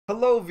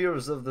Hello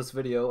viewers of this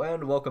video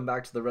and welcome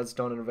back to the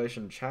Redstone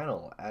Innovation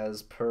channel.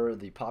 As per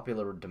the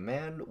popular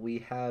demand,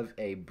 we have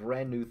a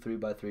brand new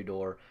 3x3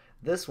 door.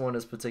 This one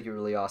is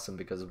particularly awesome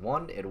because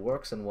 1, it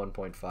works in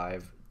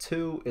 1.5,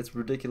 2, it's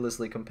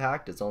ridiculously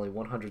compact, it's only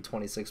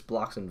 126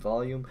 blocks in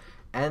volume,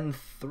 and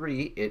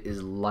 3, it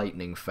is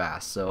lightning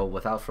fast. So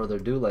without further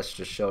ado, let's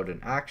just show it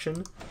in action.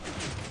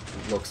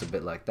 It looks a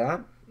bit like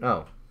that.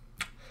 Oh,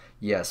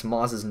 yes,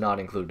 Moz is not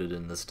included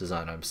in this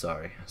design, I'm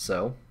sorry.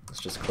 So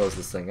let's just close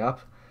this thing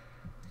up.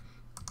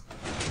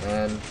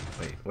 And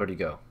wait, where'd he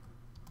go?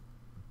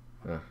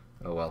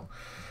 Oh well.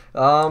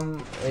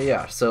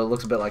 Yeah, so it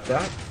looks a bit like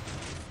that.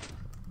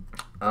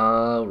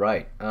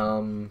 Right.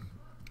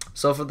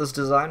 So for this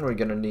design, we're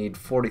gonna need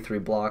 43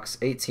 blocks,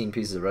 18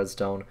 pieces of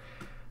redstone,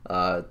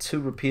 2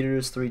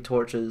 repeaters, 3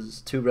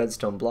 torches, 2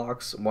 redstone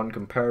blocks, 1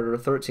 comparator,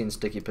 13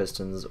 sticky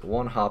pistons,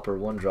 1 hopper,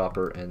 1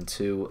 dropper, and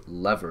 2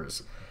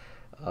 levers.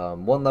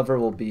 1 lever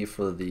will be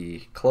for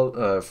the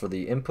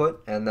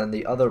input, and then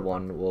the other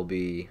one will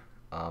be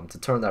to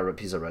turn that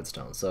piece of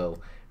redstone. So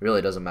it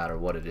really doesn't matter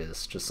what it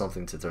is, just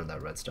something to turn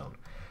that redstone.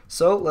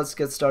 So let's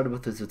get started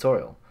with the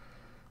tutorial.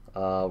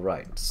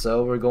 Right,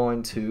 so we're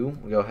going to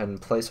go ahead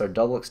and place our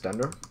double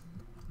extender,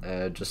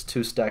 just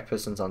 2 stack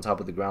pistons on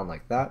top of the ground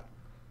like that.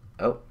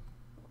 Oh,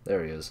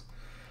 there he is.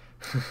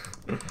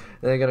 Then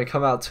you're going to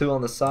come out 2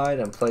 on the side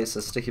and place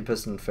a sticky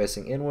piston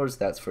facing inwards,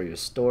 that's for your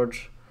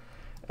storage,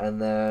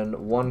 and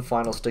then 1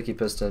 final sticky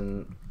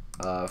piston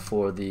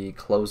for the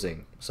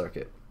closing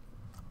circuit.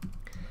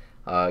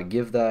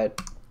 Give that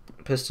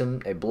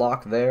piston a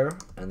block there,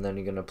 and then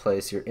you're going to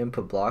place your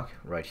input block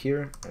right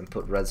here and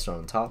put redstone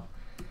on top.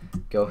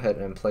 Go ahead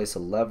and place a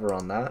lever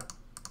on that,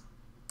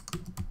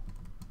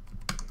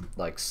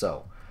 like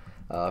so.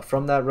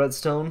 From that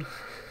redstone,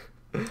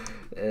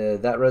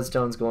 that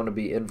redstone is going to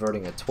be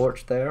inverting a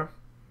torch there,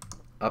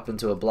 up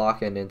into a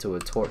block and into a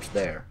torch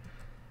there.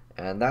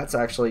 And that's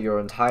actually your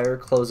entire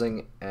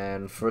closing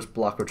and first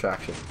block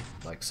retraction,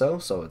 like so.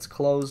 So it's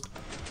closed,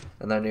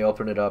 and then you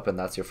open it up, and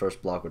that's your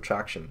first block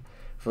retraction.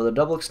 For the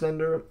double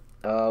extender,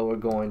 we're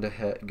going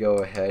to go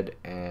ahead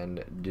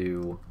and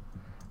do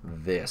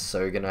this. So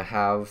you're going to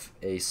have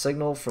a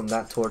signal from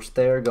that torch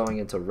there going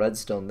into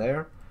redstone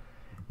there.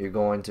 You're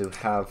going to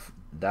have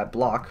that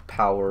block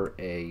power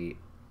a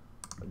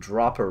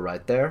dropper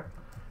right there,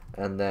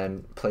 and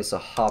then place a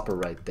hopper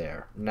right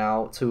there.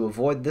 Now, to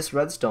avoid this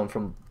redstone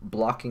from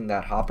blocking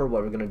that hopper,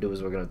 what we're going to do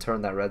is we're going to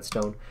turn that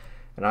redstone,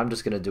 and I'm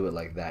just going to do it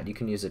like that. You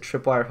can use a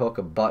tripwire hook,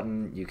 a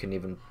button, you can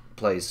even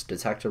place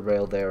detector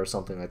rail there or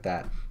something like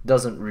that.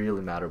 Doesn't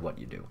really matter what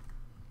you do.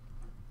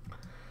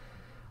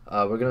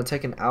 We're going to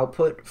take an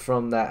output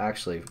from that.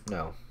 Actually,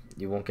 no,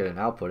 you won't get an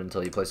output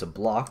until you place a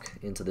block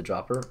into the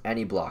dropper,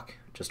 any block,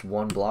 just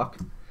 1 block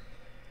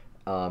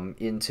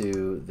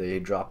into the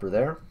dropper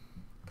there.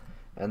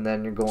 And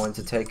then you're going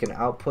to take an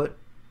output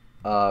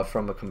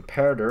from a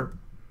comparator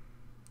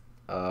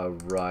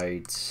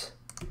right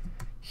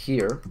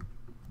here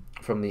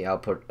from the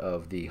output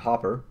of the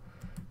hopper.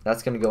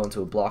 That's going to go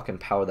into a block and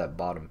power that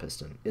bottom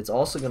piston. It's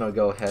also going to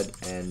go ahead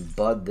and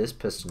bud this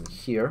piston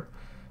here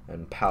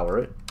and power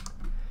it.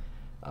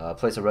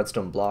 Place a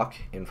redstone block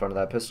in front of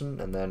that piston,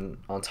 and then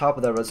on top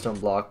of that redstone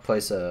block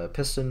place a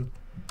piston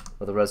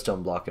with a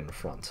redstone block in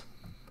front.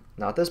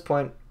 Now at this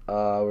point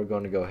we're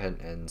going to go ahead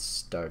and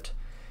start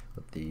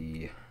with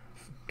the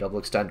double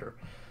extender.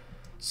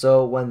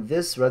 So when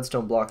this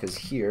redstone block is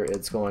here,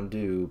 it's going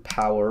to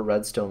power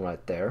redstone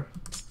right there.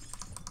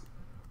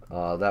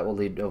 That will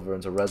lead over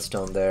into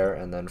redstone there,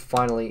 and then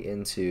finally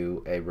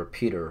into a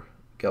repeater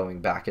going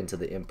back into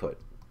the input.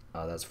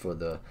 That's for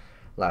the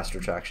last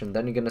retraction.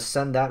 Then you're going to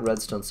send that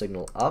redstone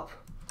signal up,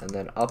 and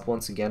then up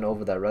once again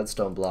over that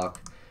redstone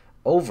block,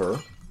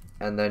 over,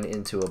 and then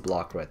into a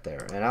block right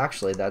there. And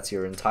actually that's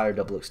your entire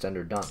double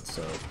extender done.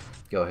 So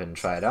go ahead and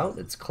try it out.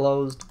 It's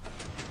closed,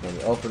 then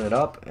you open it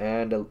up,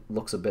 and it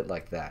looks a bit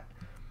like that.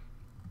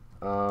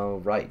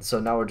 Right, so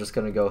now we're just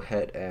going to go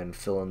ahead and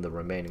fill in the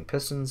remaining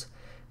pistons,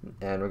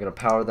 and we're going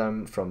to power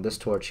them from this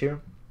torch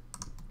here.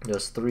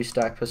 There's 3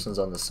 stack pistons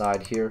on the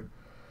side here,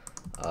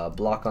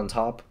 block on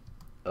top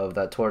of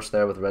that torch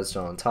there with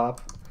redstone on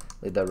top.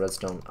 Lead that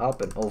redstone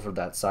up and over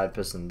that side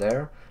piston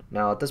there.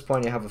 Now at this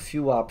point you have a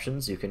few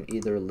options. You can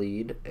either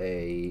lead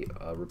a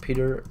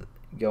repeater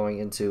going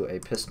into a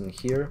piston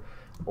here,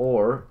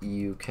 or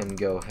you can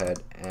go ahead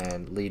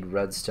and lead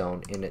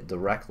redstone in it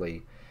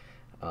directly.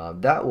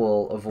 That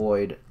will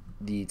avoid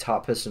the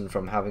top piston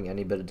from having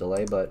any bit of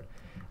delay, but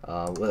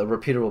with a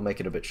repeater will make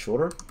it a bit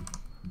shorter.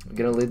 I'm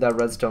going to lead that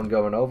redstone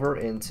going over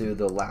into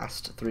the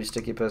last 3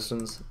 sticky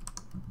pistons,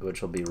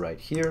 which will be right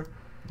here.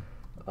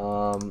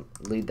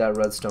 Lead that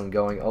redstone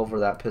going over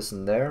that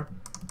piston there,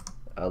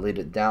 lead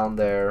it down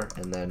there,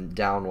 and then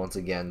down once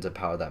again to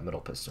power that middle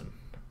piston,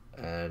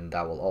 and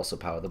that will also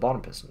power the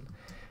bottom piston.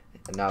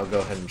 And now go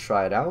ahead and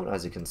try it out.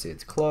 As you can see,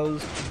 it's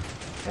closed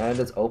and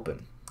it's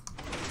open.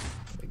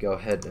 Go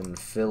ahead and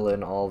fill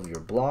in all of your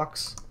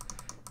blocks,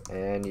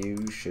 and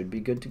you should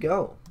be good to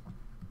go.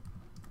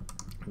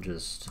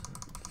 Just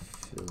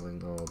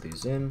filling all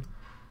these in.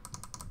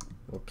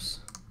 Whoops.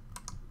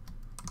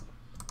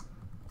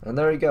 And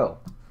there you go.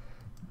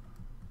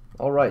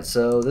 Alright,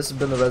 so this has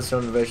been the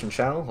Redstone Innovation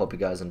channel. Hope you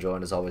guys enjoy,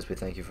 and as always, we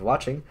thank you for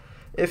watching.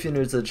 If you're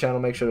new to the channel,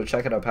 make sure to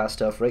check out our past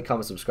stuff, rate,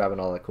 comment, subscribe, and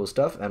all that cool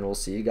stuff, and we'll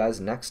see you guys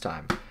next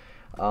time.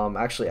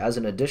 Actually, as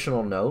an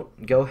additional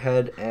note, go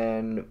ahead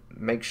and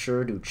make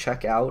sure to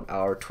check out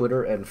our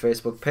Twitter and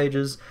Facebook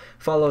pages,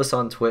 follow us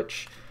on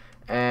Twitch,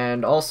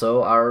 and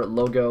also our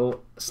logo/intro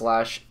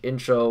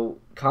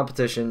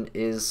competition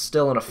is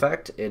still in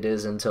effect. It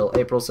is until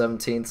April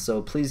 17th,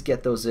 so please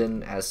get those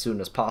in as soon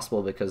as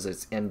possible because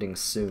it's ending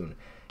soon.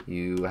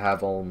 You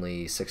have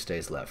only 6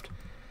 days left.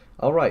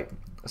 Alright,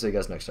 I'll see you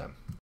guys next time.